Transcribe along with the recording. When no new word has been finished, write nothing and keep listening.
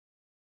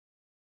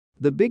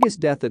The biggest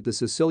death at the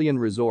Sicilian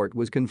resort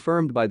was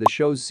confirmed by the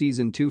show's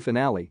season 2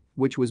 finale,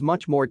 which was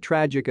much more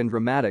tragic and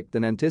dramatic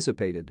than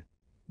anticipated.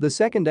 The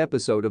second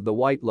episode of The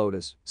White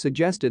Lotus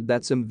suggested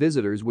that some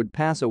visitors would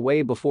pass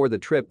away before the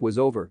trip was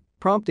over,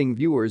 prompting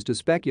viewers to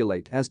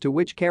speculate as to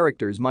which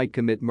characters might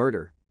commit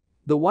murder.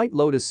 The White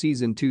Lotus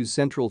Season 2's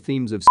central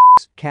themes of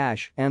sex,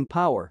 cash, and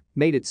power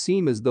made it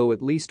seem as though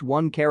at least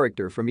one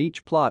character from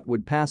each plot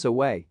would pass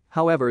away.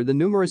 However, the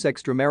numerous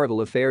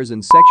extramarital affairs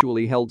and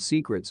sexually held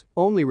secrets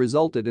only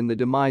resulted in the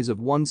demise of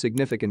one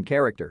significant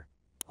character.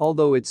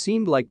 Although it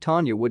seemed like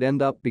Tanya would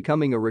end up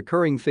becoming a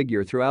recurring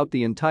figure throughout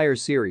the entire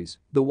series,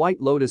 The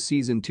White Lotus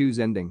Season 2's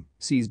ending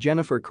sees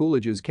Jennifer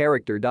Coolidge's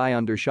character die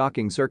under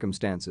shocking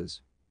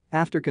circumstances.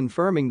 After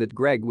confirming that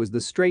Greg was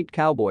the straight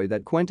cowboy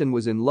that Quentin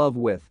was in love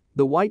with,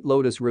 The White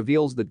Lotus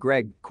reveals that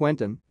Greg,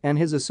 Quentin, and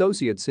his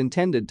associates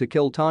intended to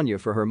kill Tanya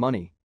for her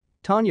money.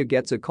 Tanya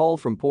gets a call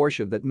from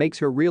Portia that makes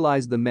her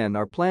realize the men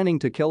are planning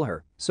to kill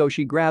her, so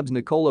she grabs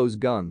Nicolo's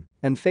gun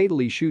and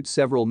fatally shoots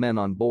several men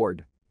on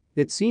board.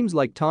 It seems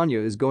like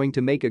Tanya is going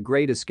to make a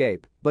great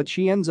escape, but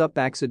she ends up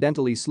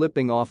accidentally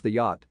slipping off the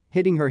yacht,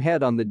 hitting her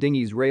head on the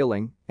dinghy's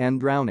railing, and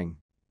drowning.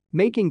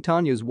 Making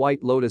Tanya's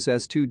White Lotus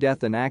S2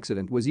 death an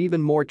accident was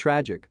even more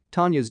tragic,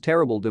 Tanya's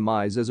terrible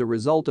demise as a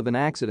result of an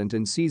accident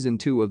in Season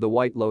 2 of The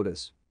White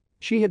Lotus.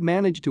 She had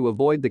managed to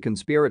avoid the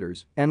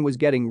conspirators and was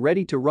getting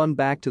ready to run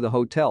back to the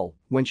hotel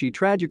when she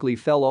tragically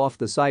fell off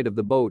the side of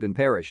the boat and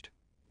perished.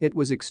 It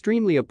was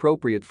extremely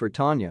appropriate for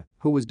Tanya,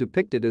 who was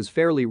depicted as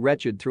fairly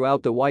wretched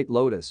throughout The White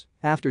Lotus.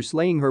 After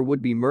slaying her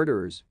would-be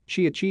murderers,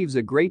 she achieves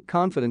a great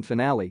confident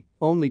finale,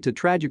 only to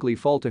tragically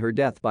fall to her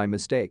death by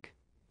mistake.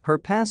 Her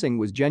passing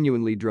was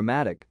genuinely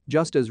dramatic,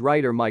 just as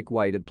writer Mike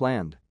White had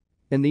planned.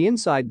 In the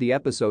Inside the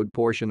Episode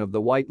portion of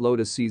The White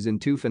Lotus Season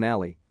 2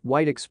 finale,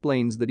 White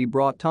explains that he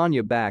brought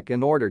Tanya back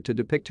in order to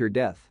depict her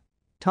death.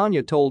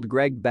 Tanya told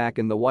Greg back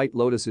in The White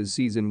Lotus's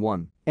Season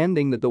 1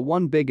 ending that the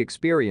one big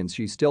experience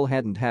she still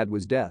hadn't had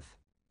was death.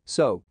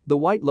 So, The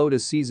White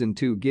Lotus Season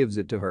 2 gives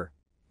it to her.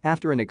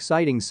 After an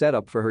exciting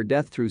setup for her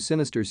death through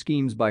sinister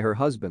schemes by her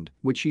husband,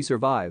 which she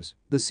survives,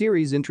 the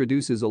series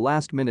introduces a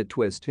last-minute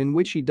twist in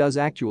which she does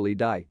actually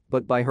die,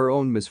 but by her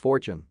own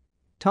misfortune.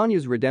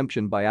 Tanya's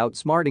redemption by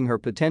outsmarting her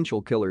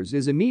potential killers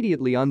is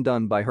immediately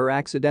undone by her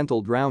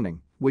accidental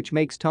drowning, which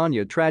makes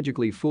Tanya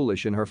tragically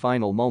foolish in her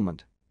final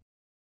moment.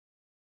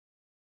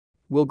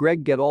 Will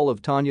Greg get all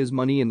of Tanya's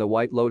money in The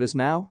White Lotus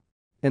now?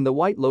 In The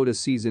White Lotus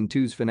Season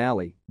 2's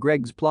finale,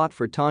 Greg's plot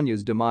for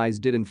Tanya's demise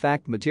did in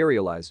fact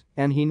materialize,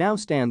 and he now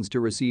stands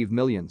to receive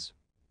millions.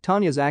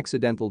 Tanya's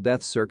accidental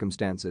death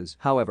circumstances,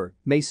 however,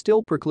 may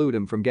still preclude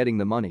him from getting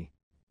the money.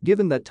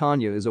 Given that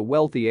Tanya is a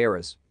wealthy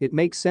heiress, it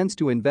makes sense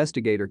to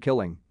investigate her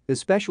killing,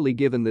 especially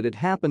given that it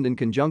happened in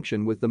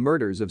conjunction with the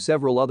murders of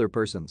several other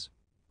persons.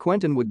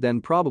 Quentin would then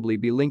probably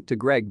be linked to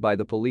Greg by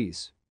the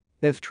police.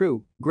 If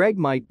true, Greg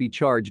might be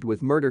charged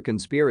with murder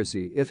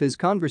conspiracy if his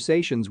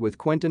conversations with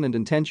Quentin and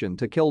intention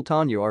to kill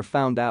Tanya are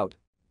found out.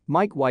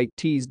 Mike White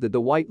teased that The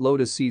White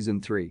Lotus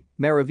Season 3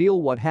 may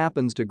reveal what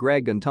happens to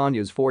Greg and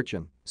Tanya's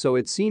fortune, so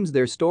it seems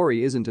their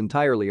story isn't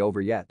entirely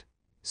over yet.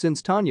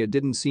 Since Tanya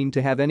didn't seem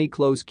to have any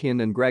close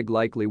kin and Greg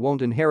likely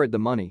won't inherit the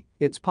money,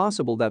 it's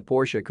possible that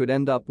Portia could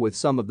end up with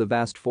some of the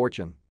vast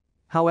fortune.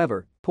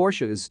 However,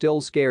 Portia is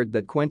still scared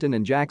that Quentin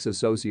and Jack's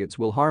associates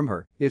will harm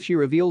her if she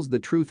reveals the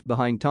truth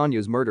behind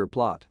Tanya's murder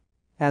plot.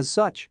 As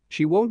such,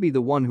 she won't be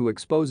the one who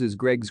exposes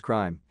Greg's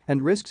crime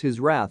and risks his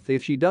wrath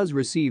if she does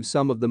receive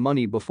some of the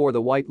money before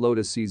The White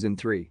Lotus Season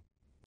 3.